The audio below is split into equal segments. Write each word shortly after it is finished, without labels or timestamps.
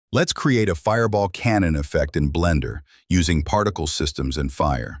Let's create a fireball cannon effect in Blender using particle systems and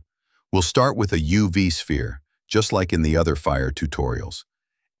fire. We'll start with a UV sphere, just like in the other fire tutorials.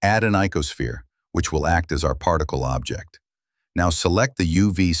 Add an icosphere, which will act as our particle object. Now select the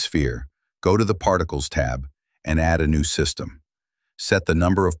UV sphere, go to the Particles tab, and add a new system. Set the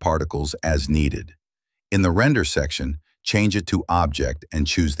number of particles as needed. In the Render section, change it to Object and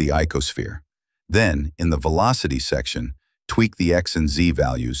choose the icosphere. Then, in the Velocity section, tweak the X and Z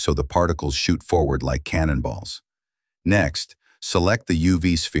values so the particles shoot forward like cannonballs. Next, select the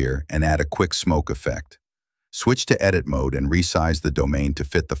UV sphere and add a quick smoke effect. Switch to Edit mode and resize the domain to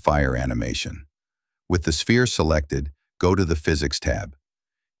fit the fire animation. With the sphere selected, go to the Physics tab.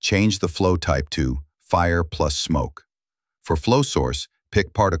 Change the flow type to Fire plus Smoke. For flow source,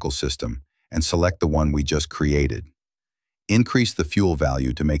 pick Particle System and select the one we just created. Increase the fuel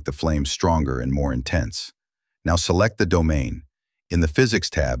value to make the flame stronger and more intense. Now select the domain. In the Physics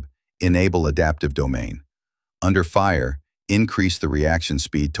tab, enable Adaptive Domain. Under Fire, increase the reaction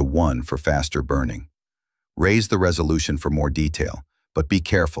speed to 1 for faster burning. Raise the resolution for more detail, but be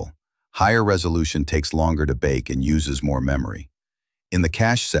careful. Higher resolution takes longer to bake and uses more memory. In the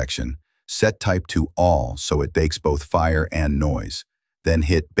Cache section, set type to All so it bakes both fire and noise. Then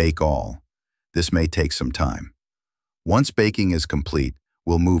hit Bake All. This may take some time. Once baking is complete,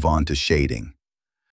 we'll move on to shading.